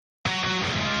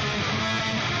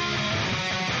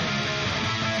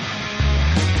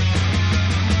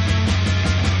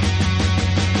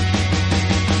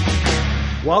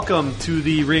welcome to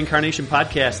the Reincarnation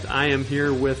Podcast. I am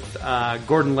here with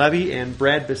Gordon Levy and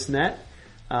Brad Bissonnette.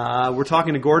 We're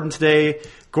talking to Gordon today.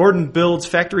 Gordon builds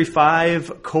Factory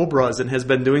 5 Cobras and has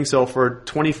been doing so for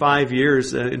 25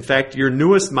 years. In fact, your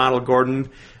newest model, Gordon,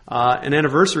 an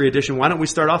anniversary edition. Why don't we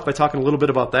start off by talking a little bit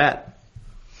about that?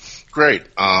 Great.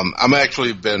 I'm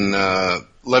actually been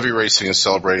Levy Racing is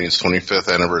celebrating its 25th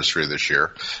anniversary this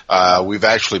year. We've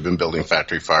actually been building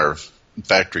Factory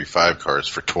 5 cars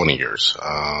for 20 years.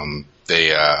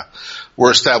 They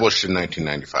were established in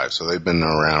 1995, so they've been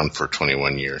around for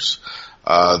 21 years.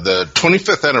 The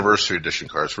 25th anniversary edition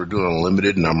cars, we're doing a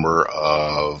limited number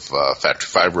of Factory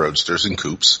 5 Roadsters and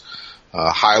Coupes,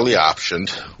 highly optioned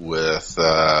with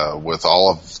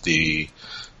all of the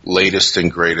latest and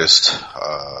greatest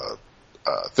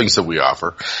things that we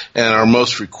offer. And our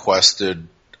most requested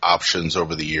options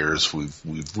over the years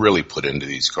we've really put into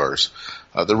these cars.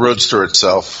 The Roadster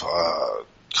itself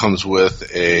comes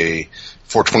with a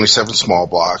 427 small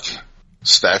block,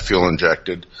 stack fuel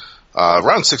injected,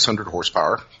 around 600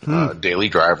 horsepower, daily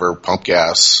driver, pump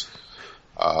gas,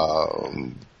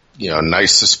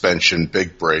 nice suspension,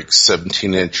 big brakes,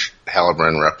 17-inch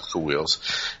Halibran replica wheels.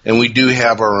 And we do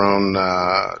have our own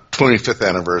 25th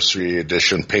anniversary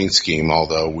edition paint scheme,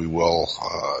 although we will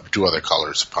do other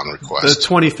colors upon request. The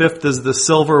 25th is the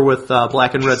silver with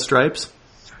black and red stripes?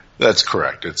 That's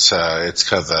correct. It's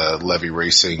kind of the Levy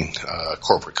Racing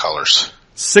corporate colors.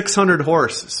 600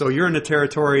 horse. So you're in the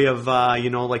territory of,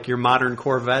 like your modern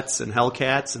Corvettes and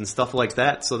Hellcats and stuff like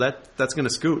that. So that's going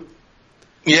to scoot.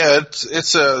 Yeah,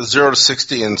 it's a 0 to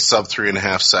 60 in sub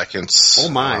 3.5 seconds. Oh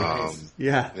my!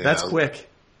 That's quick.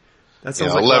 That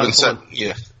sounds like 11 seconds.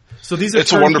 Yeah. So these are.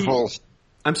 It's a wonderful.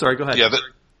 I'm sorry. Go ahead.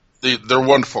 Yeah, they're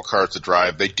wonderful cars to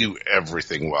drive. They do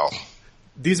everything well.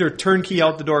 These are turnkey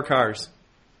out the door cars.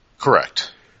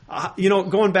 Correct.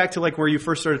 Going back to like where you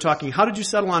first started talking, how did you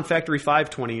settle on Factory 5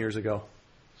 20 years ago?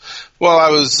 Well,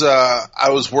 I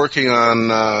was working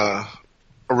on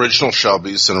original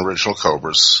Shelbys and original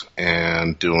Cobras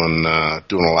and doing a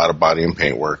lot of body and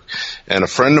paint work. And a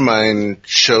friend of mine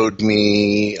showed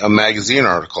me a magazine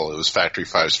article. It was Factory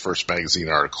 5's first magazine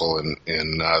article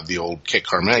in the old Kit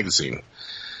Car magazine.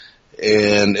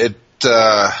 And it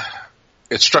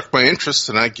struck my interest,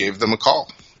 and I gave them a call.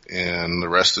 And the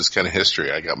rest is kind of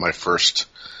history. I got my first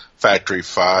Factory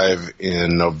 5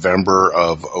 in November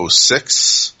of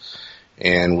 06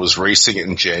 and was racing it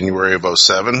in January of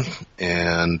 07.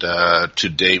 And to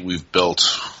date, we've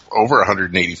built over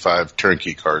 185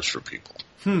 turnkey cars for people.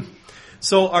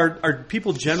 So are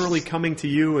people generally coming to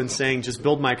you and saying, just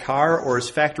build my car, or is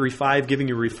Factory 5 giving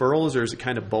you referrals, or is it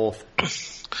kind of both?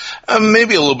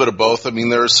 Maybe a little bit of both. I mean,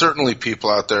 there are certainly people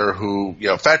out there who,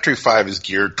 Factory 5 is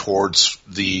geared towards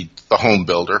the home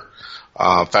builder.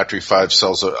 Factory 5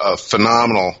 sells a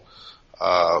phenomenal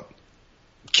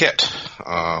kit,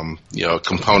 a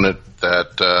component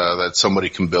that somebody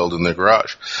can build in their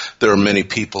garage. There are many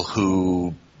people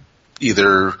who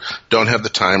either don't have the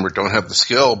time or don't have the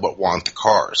skill but want the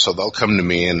car. So they'll come to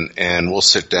me and we'll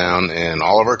sit down, and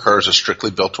all of our cars are strictly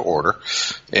built to order,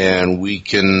 and we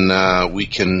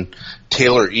can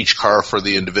tailor each car for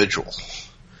the individual.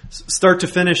 Start to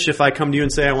finish, if I come to you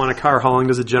and say I want a car, how long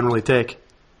does it generally take?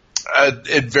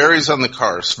 It varies on the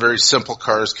cars. Very simple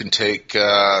cars can take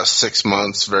 6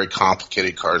 months. Very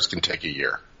complicated cars can take a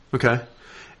year. Okay.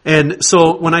 And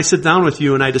so when I sit down with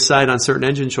you and I decide on certain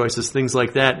engine choices, things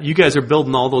like that, you guys are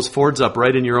building all those Fords up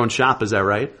right in your own shop. Is that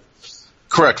right?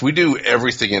 Correct. We do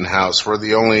everything in-house. We're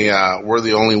the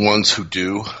only ones who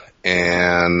do,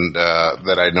 and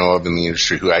that I know of in the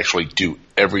industry, who actually do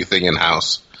everything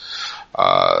in-house.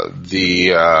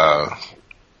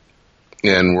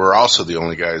 And we're also the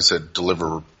only guys that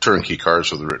deliver turnkey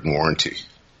cars with a written warranty.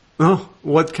 Oh,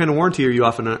 what kind of warranty are you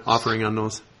offering on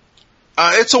those?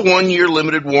 It's a 1-year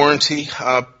limited warranty.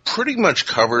 Pretty much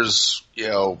covers,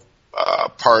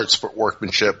 parts for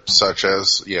workmanship, such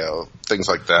as, things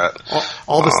like that.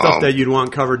 All the stuff that you'd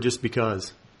want covered just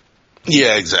because.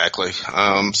 Yeah, exactly.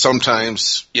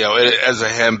 Sometimes, as a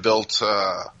hand-built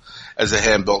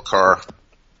car,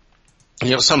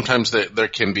 sometimes there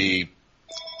can be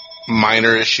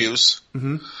minor issues.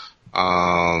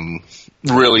 Mm-hmm.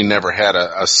 Really never had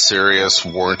a serious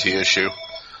warranty issue.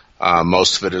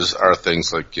 Most of it are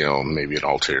things like, maybe an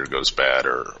alternator goes bad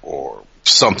or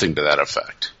something to that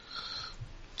effect.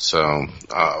 So,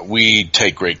 we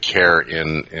take great care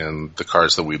in the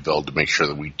cars that we build to make sure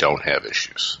that we don't have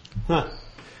issues. Huh.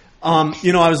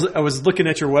 I was looking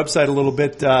at your website a little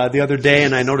bit the other day,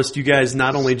 and I noticed you guys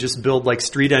not only just build like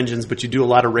street engines, but you do a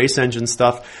lot of race engine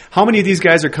stuff. How many of these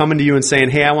guys are coming to you and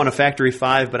saying, "Hey, I want a Factory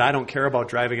 5, but I don't care about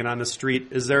driving it on the street"?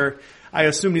 I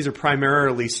assume these are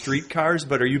primarily street cars,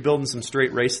 but are you building some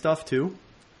straight race stuff too?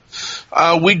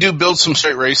 We do build some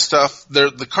straight race stuff.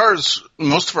 The cars,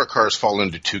 most of our cars fall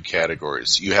into two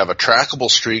categories. You have a trackable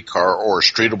street car or a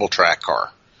streetable track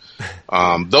car.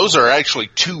 Those are actually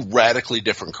two radically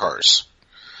different cars.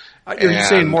 Are you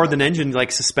saying more than engine,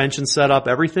 like suspension setup,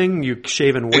 everything? You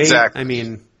shaving weight? Exactly. I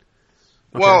mean, okay.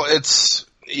 Well, it's,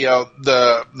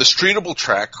 the streetable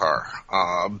track car,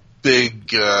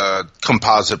 big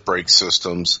composite brake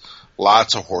systems,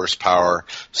 lots of horsepower,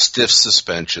 stiff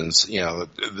suspensions.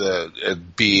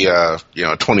 It'd be a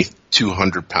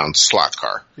 2,200 pound slot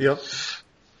car. Yep.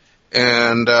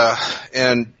 And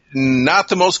not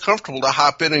the most comfortable to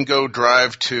hop in and go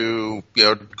drive to,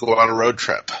 go on a road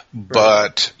trip. Right.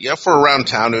 But for around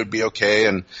town it would be okay,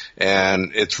 and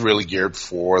it's really geared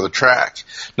for the track.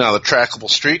 Now the trackable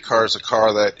street car is a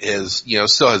car that is,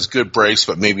 still has good brakes,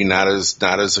 but maybe not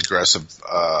as aggressive,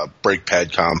 brake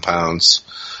pad compounds,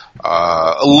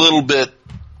 a little bit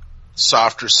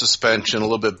softer suspension, a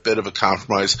little bit of a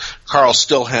compromise. Car will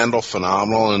still handle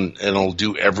phenomenal and it'll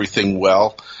do everything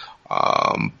well.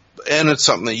 And it's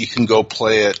something that you can go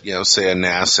play at, say a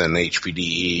NASA and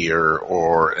HPDE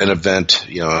or an event,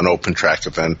 an open track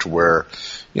event where,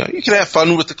 you can have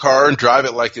fun with the car and drive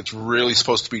it like it's really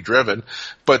supposed to be driven,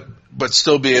 but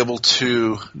still be able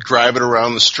to drive it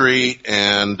around the street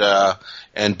and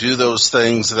do those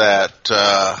things that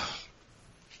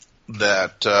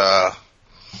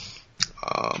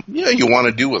you want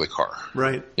to do with a car.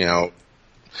 Right.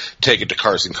 Take it to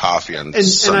Cars and Coffee and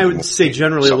I would say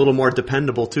generally a little more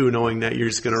dependable too, knowing that you're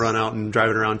just going to run out and drive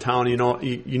it around town.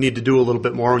 You need to do a little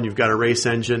bit more when you've got a race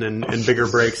engine and bigger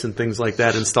brakes and things like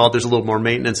that installed. There's a little more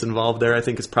maintenance involved there. I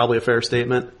think it's probably a fair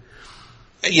statement.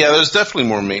 Yeah, there's definitely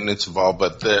more maintenance involved,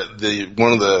 but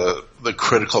one of the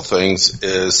critical things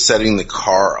is setting the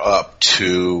car up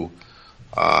to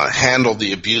handle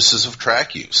the abuses of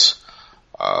track use.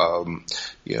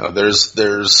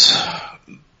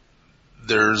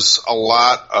 There's a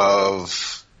lot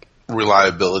of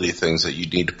reliability things that you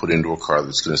need to put into a car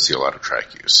that's going to see a lot of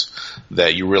track use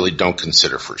that you really don't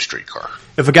consider for a street car.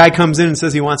 If a guy comes in and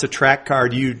says he wants a track car,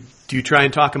 do you try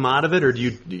and talk him out of it, or do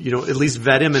you at least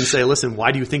vet him and say, listen,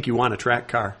 why do you think you want a track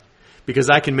car? Because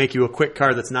I can make you a quick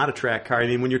car that's not a track car. I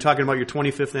mean, when you're talking about your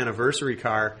 25th anniversary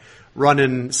car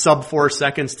running sub 4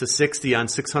 seconds to 60 on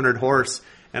 600 horse,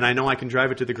 and I know I can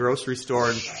drive it to the grocery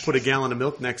store and put a gallon of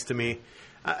milk next to me,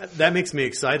 that makes me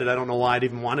excited. I don't know why I'd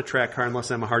even want a track car unless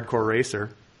I'm a hardcore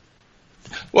racer.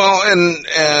 Well, and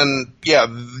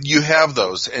you have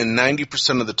those, and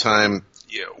 90% of the time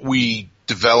we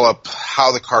develop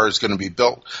how the car is going to be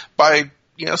built by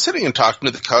sitting and talking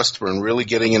to the customer and really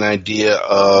getting an idea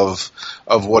of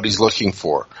what he's looking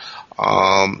for,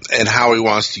 and how he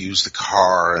wants to use the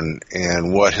car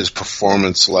and what his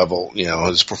performance level,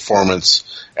 his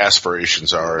performance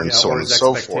aspirations are, and so on and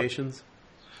so forth.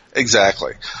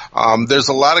 Exactly. There's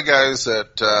a lot of guys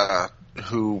that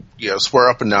who swear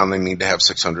up and down they need to have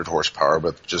 600 horsepower,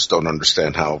 but just don't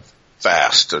understand how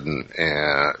fast and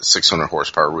 600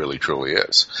 horsepower really truly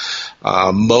is.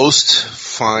 Most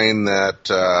find that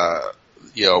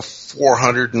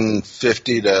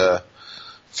 450 to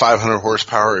 500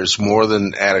 horsepower is more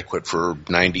than adequate for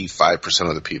 95%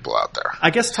 of the people out there. I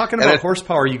guess talking about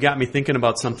horsepower, you got me thinking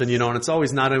about something, and it's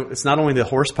always it's not only the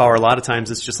horsepower. A lot of times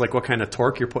it's just like what kind of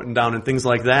torque you're putting down and things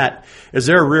like that. Is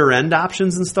there rear end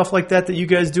options and stuff like that you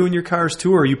guys do in your cars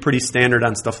too, or are you pretty standard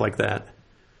on stuff like that?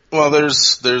 Well,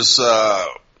 there's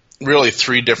really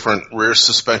 3 different rear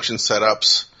suspension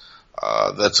setups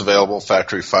that's available.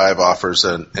 Factory 5 offers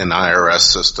an IRS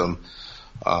system.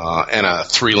 And a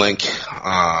 3-link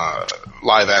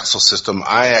live axle system.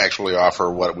 I actually offer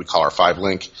what we call our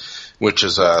 5-link, which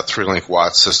is a 3-link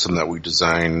Watts system that we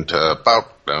designed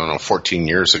about 14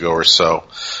 years ago or so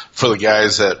for the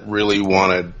guys that really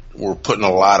were putting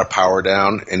a lot of power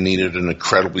down and needed an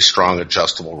incredibly strong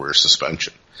adjustable rear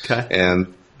suspension. Okay.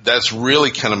 And that's really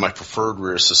kind of my preferred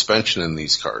rear suspension in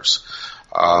these cars.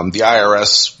 The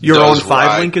IRS your own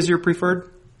 5-link is your preferred?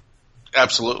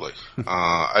 Absolutely.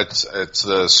 It's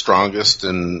the strongest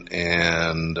and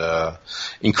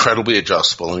incredibly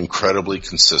adjustable, incredibly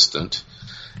consistent.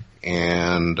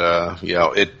 And,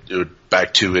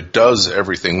 it does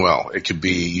everything well.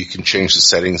 You can change the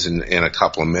settings in a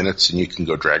couple of minutes, and you can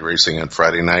go drag racing on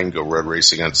Friday night and go road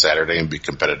racing on Saturday and be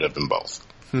competitive in both.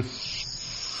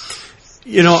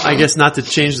 I guess not to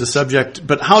change the subject,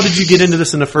 but how did you get into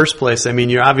this in the first place? I mean,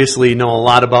 you obviously know a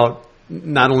lot about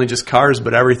not only just cars,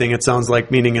 but everything. It sounds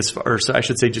like, meaning or I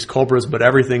should say just Cobras, but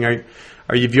everything. Have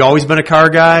you always been a car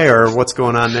guy, or what's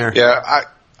going on there? Yeah,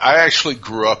 I actually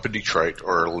grew up in Detroit,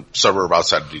 or a suburb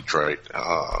outside of Detroit.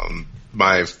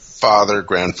 my father,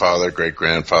 grandfather,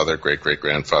 great-grandfather,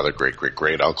 great-great-grandfather,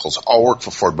 great-great-great uncles all worked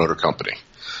for Ford Motor Company,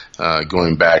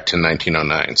 going back to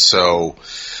 1909. So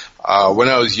when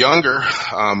I was younger,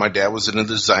 my dad was in a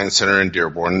design center in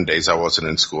Dearborn. In days I wasn't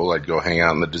in school, I'd go hang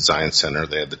out in the design center.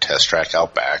 They had the test track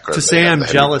out back. To say I'm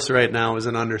jealous right now is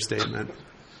an understatement.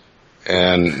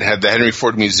 And had the Henry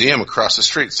Ford Museum across the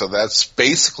street. So that's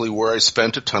basically where I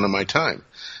spent a ton of my time.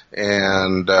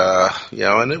 And,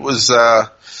 and it was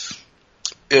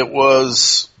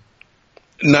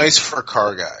nice for a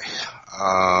car guy.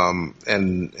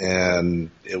 And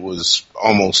it was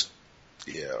almost,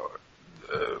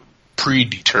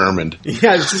 predetermined.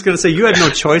 Yeah, I was just going to say, you had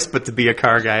no choice but to be a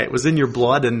car guy. It was in your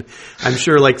blood, and I'm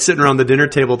sure like sitting around the dinner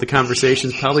table, the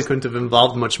conversations probably couldn't have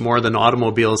involved much more than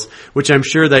automobiles, which I'm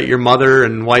sure that your mother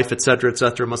and wife, et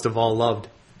cetera, must have all loved.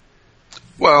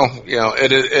 Well,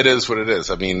 it is what it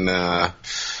is. I mean,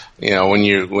 when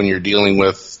you're dealing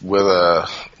with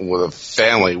a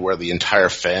family where the entire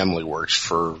family works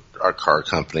for a car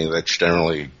company, that's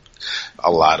generally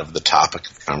a lot of the topic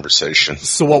of conversation.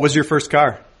 So what was your first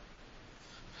car?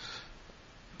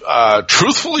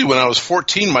 Truthfully, when I was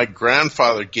 14, my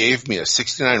grandfather gave me a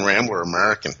 69 Rambler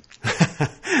American.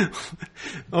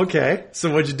 Okay.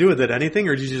 So what'd you do with it? Anything,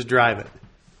 or did you just drive it?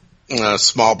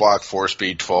 Small block,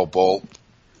 4-speed, 12-bolt.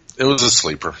 It was a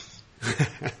sleeper.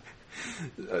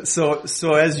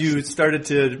 So as you started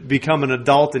to become an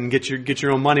adult and get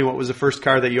your own money, what was the first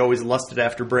car that you always lusted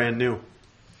after brand new?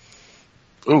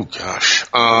 Oh gosh.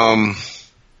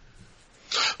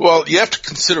 Well, you have to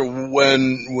consider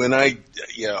when I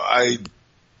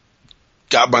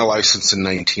got my license in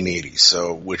 1980,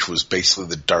 which was basically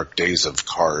the dark days of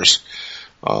cars.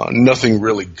 Nothing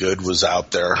really good was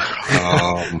out there.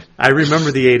 I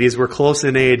remember the 80s. We're close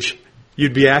in age.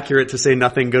 You'd be accurate to say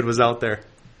nothing good was out there.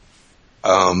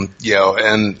 But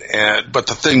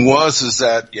the thing is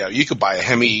that you could buy a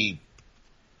Hemi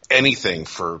anything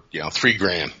for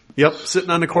 $3,000. Yep, sitting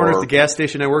on the corner at the gas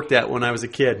station I worked at when I was a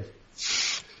kid.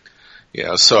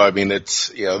 Yeah, so I mean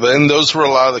then those were a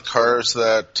lot of the cars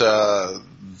that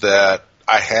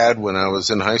I had when I was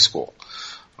in high school.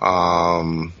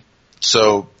 And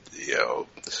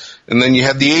then you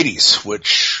had the 80s,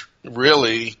 which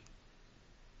really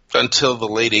until the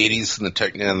late 80s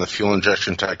and the fuel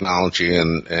injection technology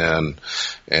and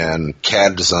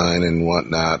CAD design and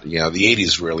whatnot, the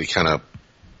 80s really kind of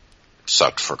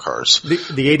sucked for cars. The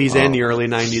 80s and the early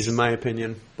 90s, in my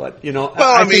opinion. But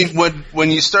I mean,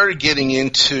 when you started getting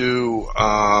into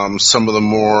some of the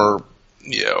more,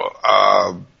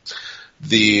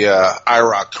 the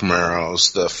IROC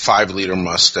Camaros, the 5-liter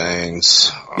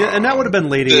Mustangs. Yeah, and that would have been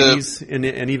late 80s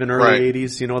and even early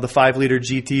 80s. The 5-liter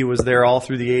GT was there all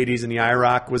through the 80s, and the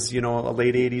IROC was, a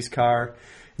late 80s car.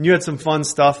 And you had some fun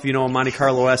stuff, a Monte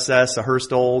Carlo SS, a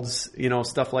Hurst Olds,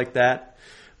 stuff like that.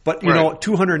 But,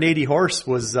 280 horse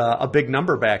was a big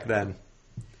number back then.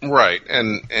 Right.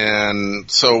 And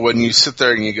so when you sit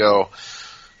there and you go,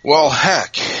 well,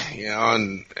 heck,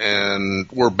 and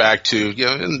we're back to,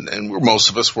 and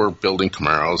most of us were building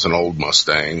Camaros and old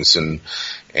Mustangs and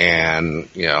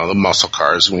the muscle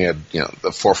cars. And we had,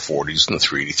 the 440s and the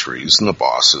 383s and the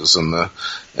Bosses and the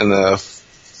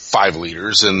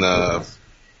 5-liters and the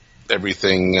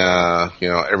everything,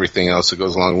 everything else that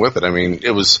goes along with it. I mean,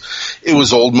 it was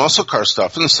old muscle car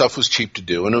stuff, and the stuff was cheap to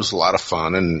do, and it was a lot of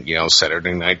fun, and,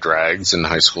 Saturday night drags and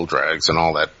high school drags and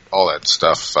all that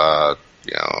stuff,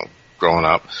 growing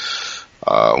up.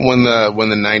 When the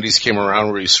 90s came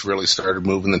around, we really started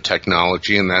moving the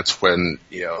technology, and that's when,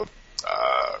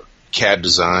 CAD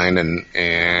design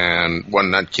and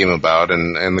whatnot came about,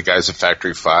 and the guys at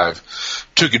Factory 5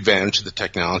 took advantage of the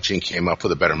technology and came up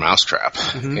with a better mousetrap,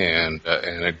 and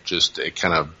it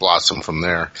kind of blossomed from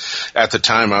there. At the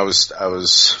time, I was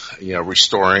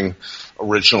restoring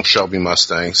original Shelby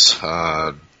Mustangs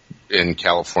in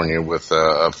California with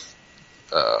a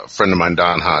friend of mine,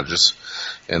 Don Hodges,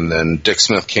 and then Dick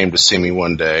Smith came to see me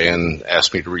one day and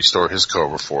asked me to restore his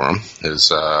Cobra for him,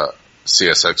 his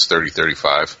CSX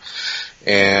 3035,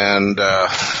 and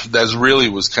that really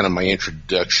was kind of my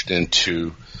introduction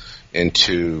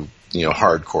into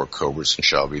hardcore Cobras and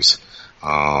Shelbys,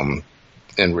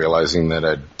 and realizing that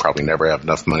I'd probably never have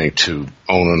enough money to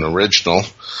own an original.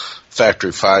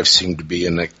 Factory 5 seemed to be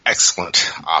an excellent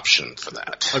option for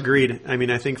that. Agreed. I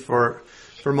mean, I think for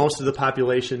most of the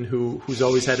population who's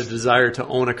always had a desire to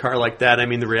own a car like that, I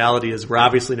mean, the reality is we're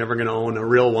obviously never going to own a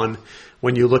real one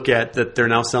when you look at that they're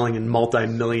now selling in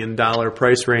multi-million-dollar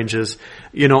price ranges.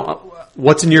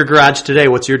 What's in your garage today?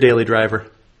 What's your daily driver?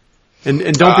 And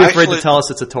don't be afraid to tell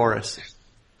us it's a Taurus.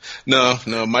 No,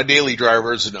 my daily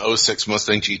driver is an 06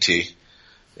 Mustang GT.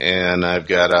 and I've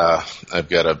got a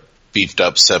beefed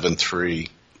up 7.3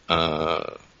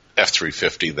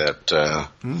 F350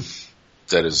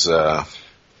 that is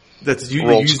that's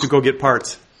you use to go get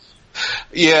parts.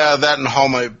 Yeah, that and haul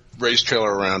my race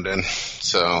trailer around in.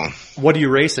 So, what are you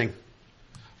racing?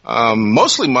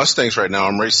 Mostly Mustangs right now.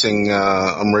 I'm racing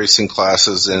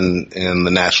classes in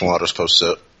the National Autosport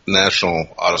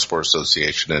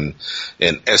Association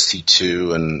and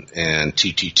ST2 and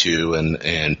TT2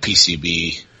 and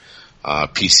PCB,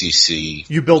 PCC.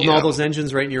 You building all those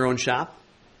engines right in your own shop?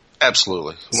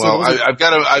 Absolutely. So well, I've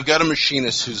got a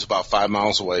machinist who's about 5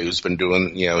 miles away who's been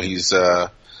doing, he's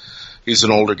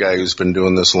an older guy who's been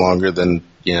doing this longer than,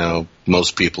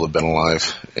 most people have been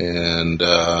alive. And,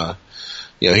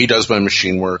 he does my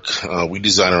machine work. We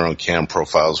design our own cam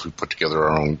profiles. We put together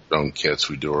our own kits.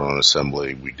 We do our own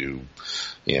assembly. We do,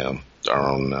 our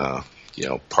own,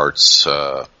 parts,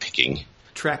 picking.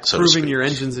 Track proving your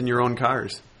engines in your own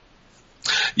cars.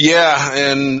 Yeah.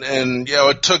 And,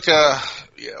 it took,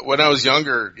 when I was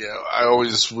younger, I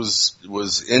always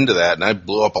was into that, and I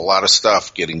blew up a lot of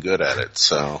stuff getting good at it.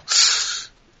 So,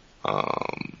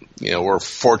 we're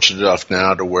fortunate enough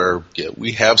now to where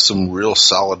we have some real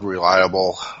solid,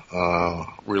 reliable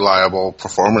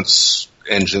performance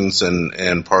engines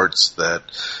and parts that,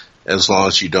 as long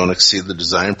as you don't exceed the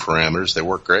design parameters, they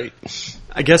work great.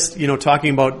 I guess,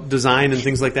 talking about design and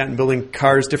things like that and building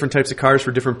cars, different types of cars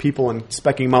for different people and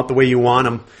speccing them out the way you want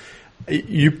them.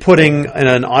 You putting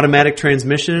an automatic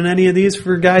transmission in any of these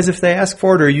for guys if they ask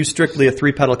for it, or are you strictly a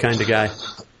 3-pedal kind of guy?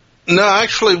 No,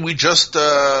 actually, we just 2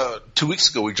 weeks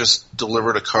ago we just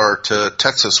delivered a car to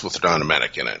Texas with an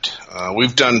automatic in it.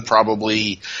 We've done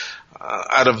probably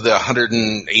out of the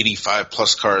 185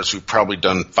 plus cars, we've probably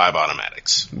done 5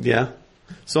 automatics. Yeah.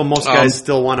 So most guys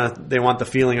still want the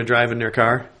feeling of driving their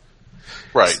car.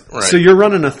 Right. So you're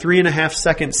running a 3.5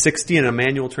 second 60 in a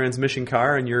manual transmission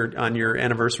car, and you're on your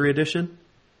anniversary edition?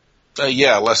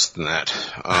 Yeah, less than that.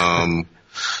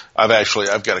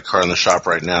 I've got a car in the shop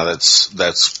right now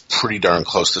that's pretty darn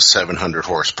close to 700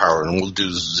 horsepower, and we'll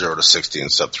do 0 to 60 in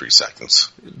sub 3 seconds.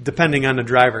 Depending on the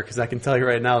driver, because I can tell you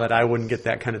right now that I wouldn't get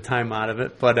that kind of time out of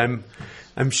it, but I'm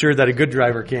sure that a good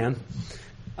driver can.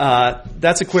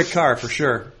 That's a quick car for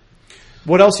sure.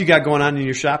 What else you got going on in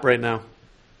your shop right now?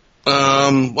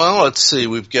 Well, let's see.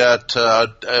 We've got, I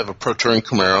have a Pro Touring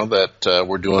Camaro that,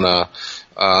 we're doing a,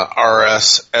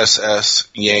 RS SS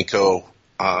Yanko,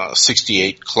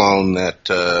 68 clone that,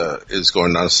 is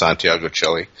going down to Santiago,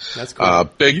 Chile. That's cool.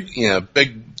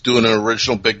 Doing an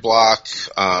original big block,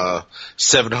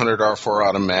 700 R4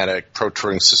 automatic, Pro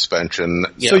Touring suspension.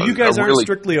 So you guys aren't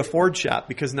strictly a Ford shop,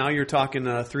 because now you're talking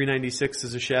a 396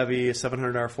 is a Chevy, a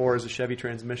 700 R4 is a Chevy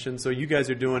transmission. So you guys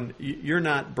you're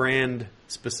not brand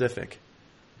specific.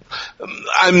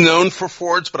 I'm known for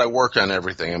Fords, but I work on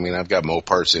everything. I mean, I've got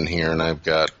Mopars in here, and I've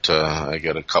got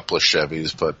a couple of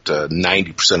Chevys, but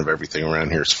 90% of everything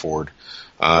around here is Ford.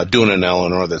 Doing an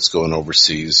Eleanor that's going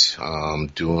overseas.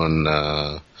 I've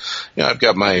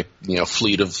got my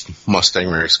fleet of Mustang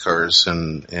race cars,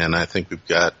 and I think we've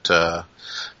got a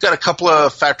couple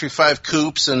of Factory 5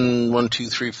 coupes and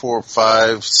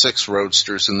 6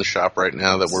 Roadsters in the shop right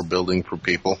now that we're building for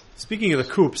people. Speaking of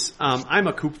the coupes, I'm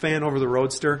a coupe fan over the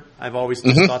Roadster. I've always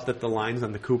thought that the lines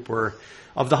on the coupe were,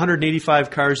 of the 185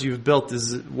 cars you've built,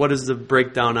 what is the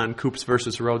breakdown on coupes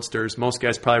versus Roadsters? Most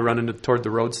guys probably run toward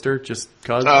the Roadster just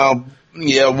because.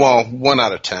 1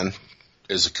 out of 10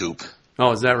 is a coupe.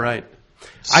 Oh, is that right?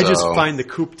 So, I just find the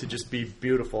coupe to just be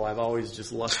beautiful. I've always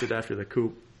just lusted after the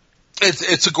coupe.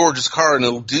 It's a gorgeous car, and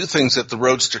it'll do things that the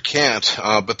Roadster can't.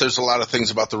 But there's a lot of things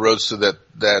about the Roadster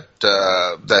that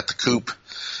the coupe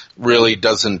really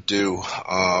doesn't do.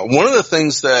 One of the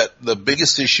things the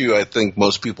biggest issue I think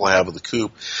most people have with the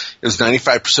coupe is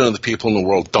 95% of the people in the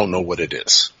world don't know what it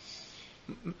is.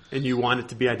 And you want it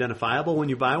to be identifiable when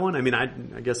you buy one? I mean,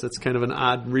 I guess that's kind of an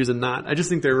odd reason not. I just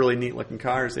think they're really neat looking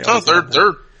cars.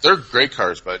 They're great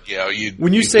cars, but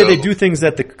when you say they do things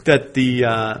that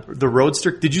the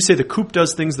Roadster, did you say the coupe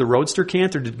does things the Roadster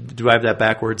can't, or do I have that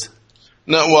backwards?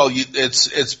 No, well,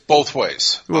 it's both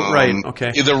ways. Well, right.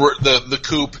 Okay. The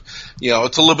coupe,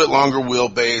 it's a little bit longer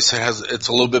wheelbase. It's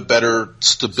a little bit better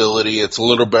stability. It's a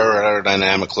little better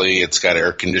aerodynamically. It's got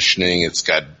air conditioning. It's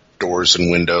got doors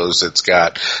and windows. It's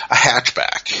got a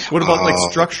hatchback. What about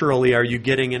structurally? Are you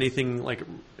getting anything like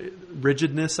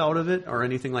rigidness out of it or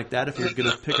anything like that if you're going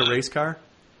to pick a race car?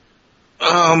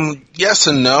 Yes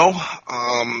and no.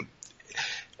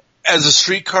 As a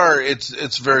street car,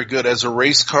 it's very good. As a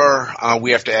race car,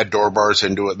 we have to add door bars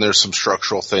into it, and there's some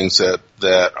structural things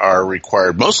that are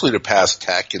required, mostly to pass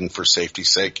tech and for safety's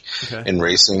sake in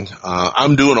racing.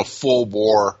 I'm doing a full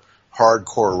bore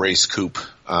hardcore race coupe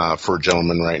for a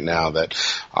gentleman right now that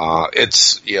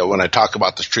it's, when I talk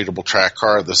about the streetable track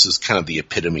car, this is kind of the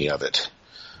epitome of it.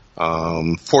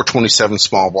 427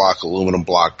 small block, aluminum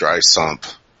block, dry sump,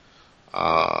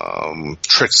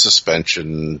 trick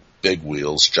suspension, big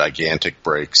wheels, gigantic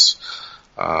brakes,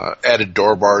 added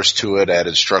door bars to it,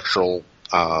 added structural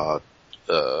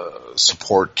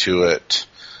support to it,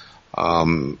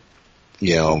 added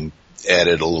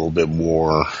a little bit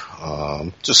more,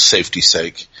 just safety's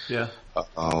sake. Yeah.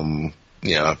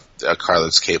 A car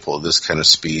that's capable of this kind of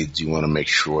speed, you want to make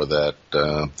sure that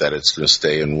it's going to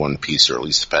stay in one piece, or at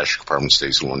least the passenger compartment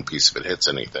stays in one piece if it hits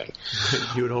anything.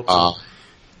 You would hope so.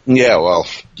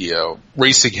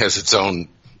 Racing has its own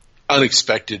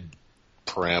unexpected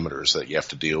parameters that you have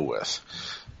to deal with.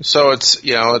 So it's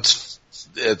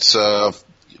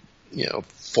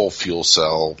full fuel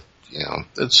cell,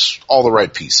 it's all the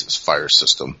right pieces, fire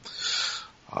system.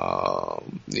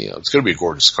 It's going to be a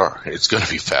gorgeous car. It's going to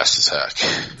be fast as heck.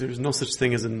 There's no such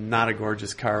thing as not a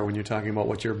gorgeous car when you're talking about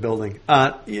what you're building.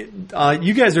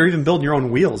 You guys are even building your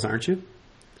own wheels, aren't you?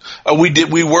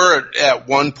 We were at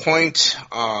one point.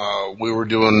 We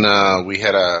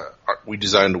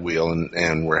designed a wheel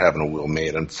and we're having a wheel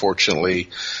made. Unfortunately,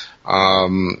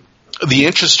 the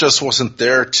interest just wasn't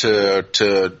there to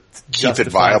keep it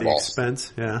viable. The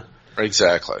expense, yeah.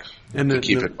 Exactly. And to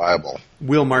keep it viable.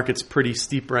 Wheel market's pretty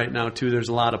steep right now too. There's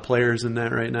a lot of players in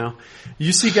that right now.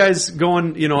 You see guys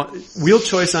going, wheel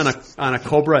choice on a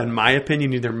Cobra, in my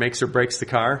opinion, either makes or breaks the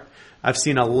car. I've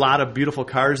seen a lot of beautiful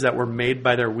cars that were made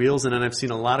by their wheels, and then I've seen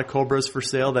a lot of Cobras for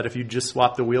sale that if you just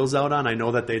swap the wheels out on, I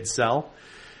know that they'd sell.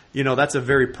 That's a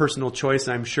very personal choice,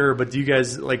 I'm sure. But do you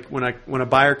guys, like, when a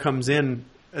buyer comes in,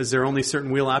 is there only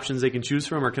certain wheel options they can choose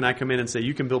from, or can I come in and say,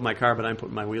 you can build my car, but I'm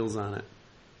putting my wheels on it?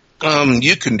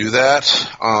 You can do that.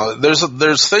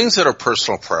 There's things that are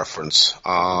personal preference,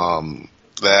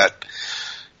 that,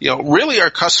 really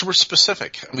are customer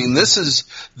specific. I mean, this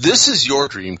is your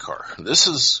dream car. This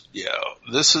is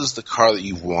the car that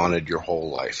you've wanted your whole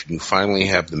life, and you finally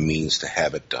have the means to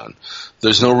have it done.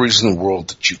 There's no reason in the world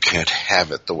that you can't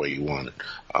have it the way you want it.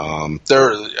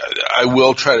 I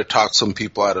will try to talk some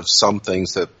people out of some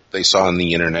things that they saw on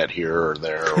the internet here or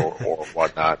there or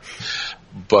whatnot.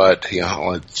 But,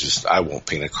 I won't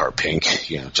paint a car pink.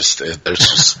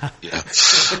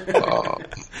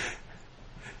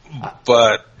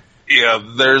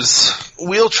 There's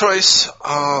wheel choice.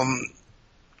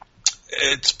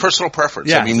 It's personal preference.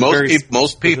 Yeah, I mean,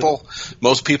 most people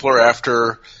are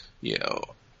after, a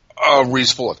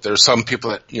reasonable look. There's some people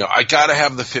that, I gotta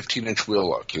have the 15-inch wheel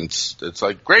look. And it's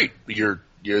like, great. You've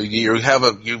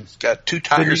got two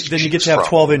tires. Then you get to have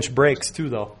 12-inch brakes too,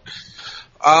 though.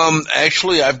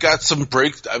 Actually, I've got some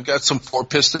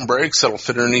 4-piston brakes that'll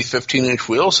fit underneath 15-inch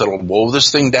wheels that'll mow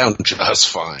this thing down just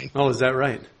fine. Oh, is that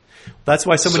right? That's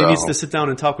why somebody needs to sit down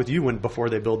and talk with you before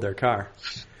they build their car.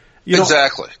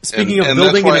 Exactly. Speaking of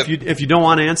building, and if you don't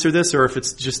want to answer this, or if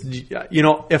it's just,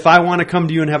 if I want to come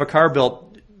to you and have a car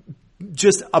built,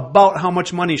 just about how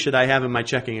much money should I have in my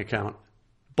checking account?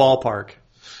 Ballpark.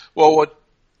 Well, what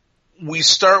we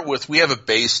start with, we have a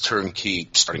base turnkey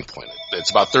starting point. It's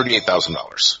about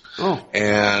 $38,000. Oh.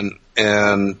 And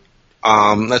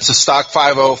that's a stock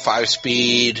 5.0,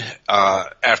 5-speed,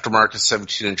 aftermarket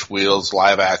 17-inch wheels,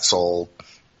 live axle,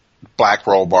 black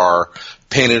roll bar,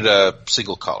 painted a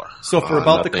single color. So for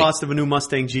about the cost of a new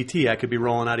Mustang GT, I could be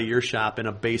rolling out of your shop in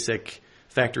a basic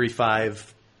Factory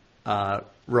 5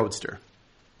 Roadster.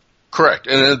 Correct.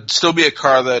 And it'd still be a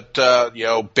car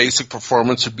that, basic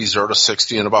performance would be 0 to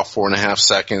 60 in about 4.5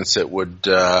 seconds. It would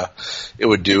do a,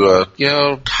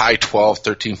 high 12,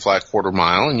 13 flat quarter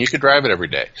mile, and you could drive it every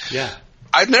day. Yeah.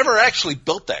 I've never actually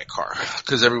built that car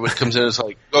because everybody comes in and is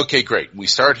like, okay, great. We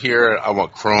start here. I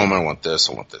want chrome. I want this.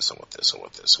 I want this. I want this. I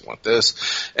want this. I want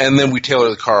this. And then we tailor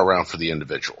the car around for the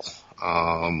individual.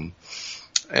 And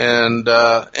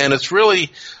it's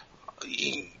really,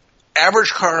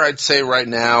 average car I'd say right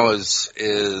now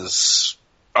is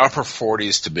upper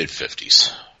 40s to mid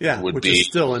 50s. Yeah, which is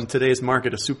still in today's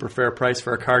market a super fair price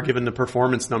for a car given the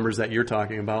performance numbers that you're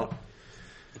talking about.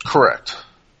 Correct.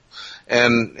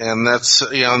 And that's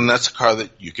a car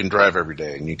that you can drive every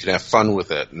day and you can have fun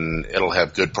with it, and it'll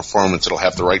have good performance. It'll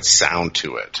have the right sound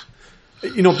to it.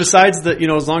 Besides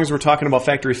as long as we're talking about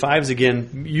Factory 5s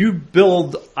again,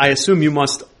 I assume you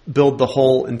must build the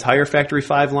whole entire Factory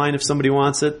 5 line if somebody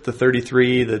wants it, the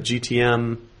 33, the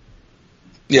GTM.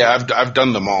 Yeah, I've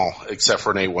done them all except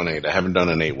for an 818. I haven't done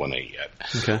an 818 yet.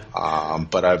 Okay.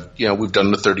 But we've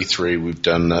done the 33, we've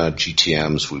done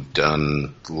GTMs, we've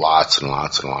done lots and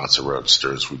lots and lots of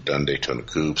Roadsters, we've done Daytona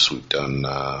Coupes, we've done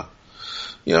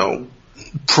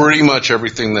Pretty much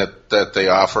everything that they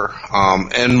offer,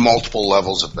 and multiple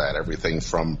levels of that. Everything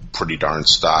from pretty darn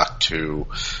stock to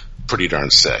pretty darn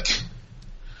sick.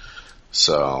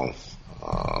 So,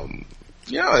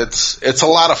 it's a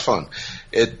lot of fun.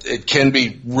 It can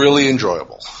be really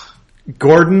enjoyable.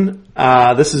 Gordon,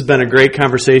 this has been a great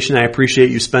conversation. I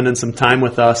appreciate you spending some time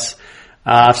with us.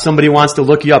 If somebody wants to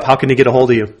look you up, how can they get a hold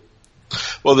of you?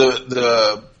 Well,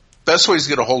 the best ways to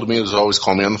get a hold of me is always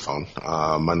call me on the phone.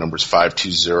 My number is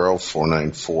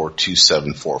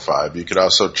 520-494-2745. You could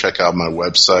also check out my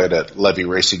website at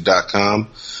levyracing.com.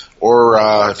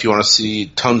 Or if you want to see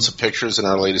tons of pictures and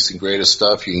our latest and greatest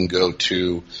stuff, you can go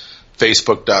to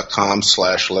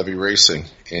facebook.com/levyracing.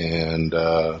 And,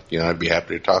 I'd be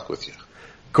happy to talk with you.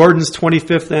 Gordon's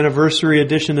 25th anniversary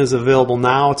edition is available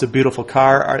now. It's a beautiful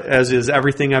car, as is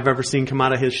everything I've ever seen come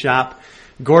out of his shop.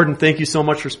 Gordon, thank you so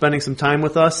much for spending some time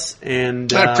with us,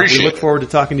 and I appreciate we look forward to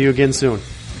talking to you again soon.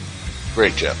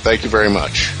 Great, Jeff. Thank you very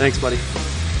much. Thanks, buddy.